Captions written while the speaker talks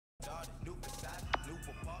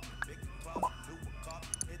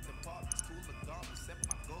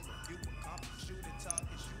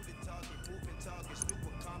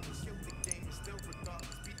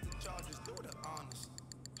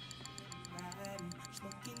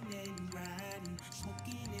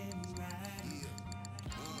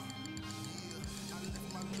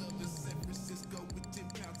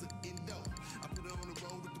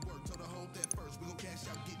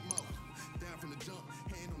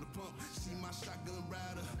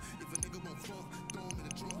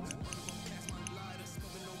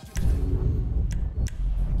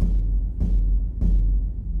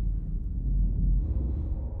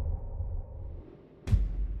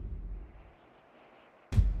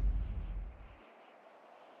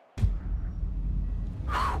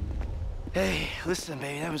Hey, listen,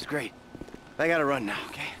 baby, that was great. I gotta run now,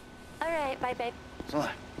 okay? All right, bye, babe. So long.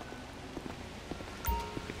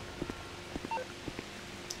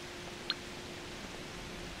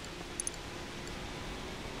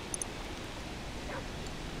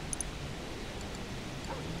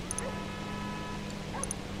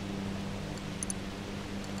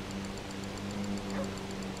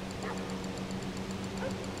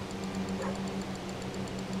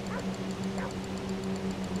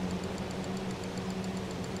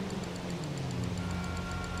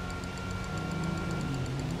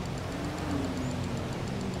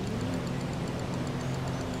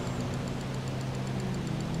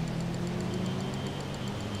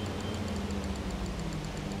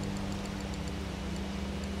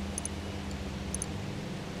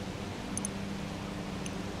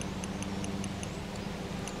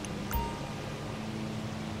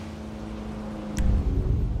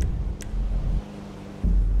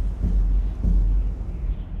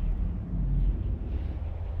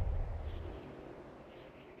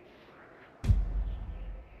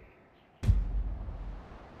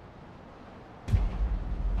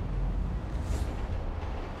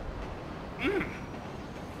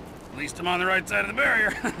 At least I'm on the right side of the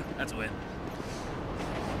barrier. That's a win.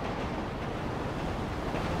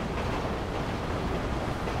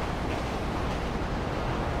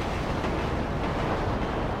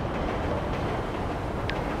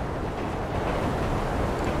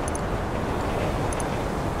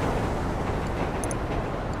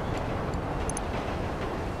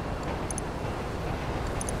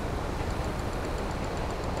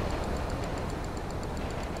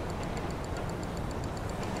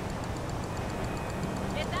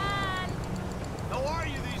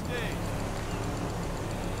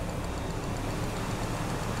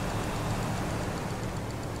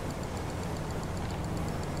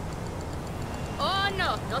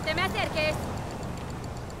 No te me acerques.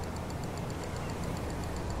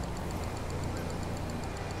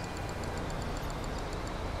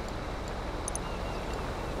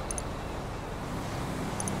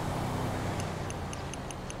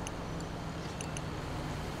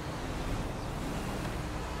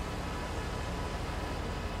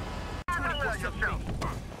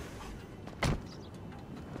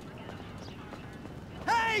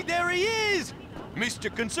 Hey, there he is!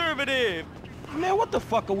 Mr. Conservative! Man, what the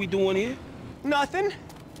fuck are we doing here? Nothing.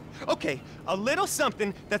 Okay, a little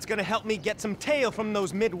something that's gonna help me get some tail from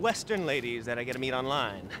those Midwestern ladies that I get to meet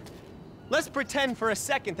online. Let's pretend for a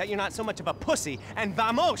second that you're not so much of a pussy, and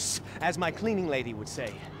vamos, as my cleaning lady would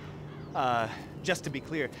say. Just to be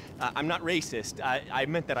clear, I'm not racist. I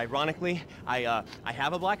meant that ironically. I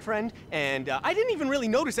have a black friend, and I didn't even really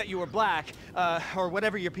notice that you were black, or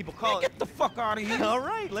whatever your people call it. Get the fuck out of here. All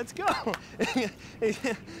right, let's go.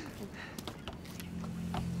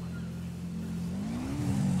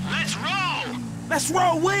 Let's roll! Let's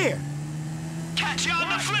roll where? Catch you on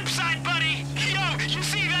the flip side, buddy! Yo, you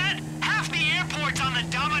see that? Half the airport's on the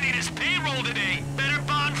Dominator's payroll today. Better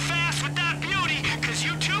bond fast with that beauty, cause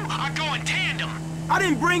you two are going tandem. I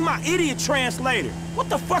didn't bring my idiot translator. What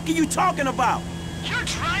the fuck are you talking about? You're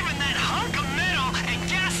driving that hunk of metal and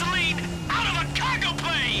gasoline out of a cargo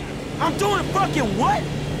plane! I'm doing fucking what?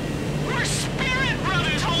 We're spirit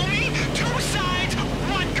brothers, homie! Two sides,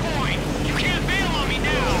 one coin! You can't bail on me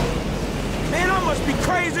now! Man, I must be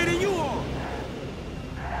crazier than you are.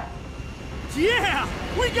 Yeah!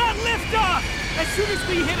 We got liftoff! As soon as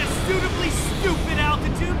we hit a suitably stupid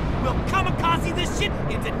altitude, we'll kamikaze this shit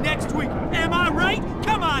into next week. Am I right?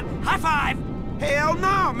 Come on, high five! Hell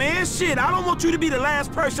no, man. Shit, I don't want you to be the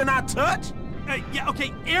last person I touch. Yeah,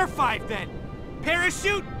 okay, Air 5 then.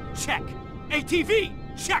 Parachute? Check. ATV?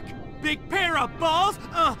 Check. Big pair of balls?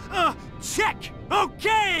 Check.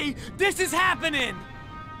 Okay, this is happening!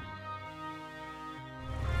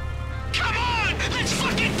 Come on! Let's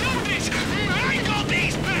fucking do this! Wrangle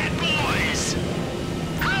these bad boys!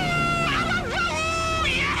 Ah!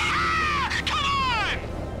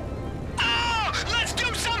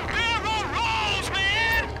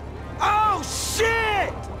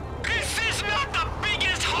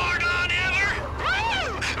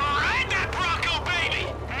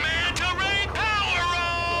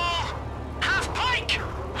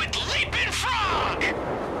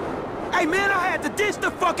 Hey, man, I had to ditch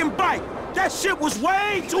the fucking bike. That shit was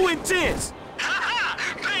way too intense. Ha ha!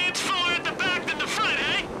 Pants fuller at the back than the front,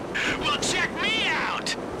 eh? Well, check me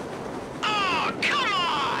out! Oh, come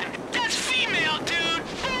on! That's female, dude!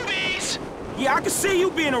 Boobies! Yeah, I can see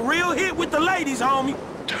you being a real hit with the ladies, homie.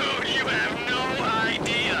 Dude, you have no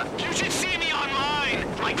idea. You should see me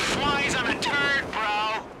online. Like flies on a turd,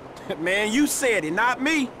 bro. Man, you said it, not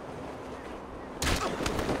me.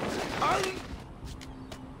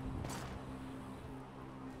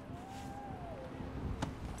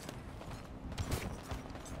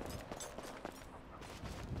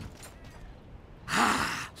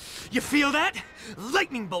 You feel that?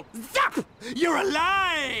 Lightning bolt, zap! You're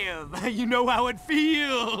alive! You know how it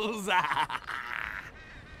feels!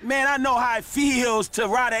 Man, I know how it feels to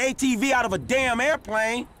ride an ATV out of a damn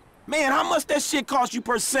airplane. Man, how much that shit cost you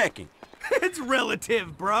per second? It's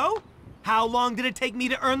relative, bro. How long did it take me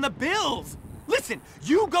to earn the bills? Listen,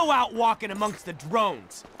 you go out walking amongst the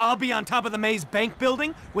drones. I'll be on top of the Maze Bank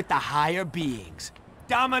building with the higher beings.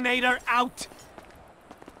 Dominator out.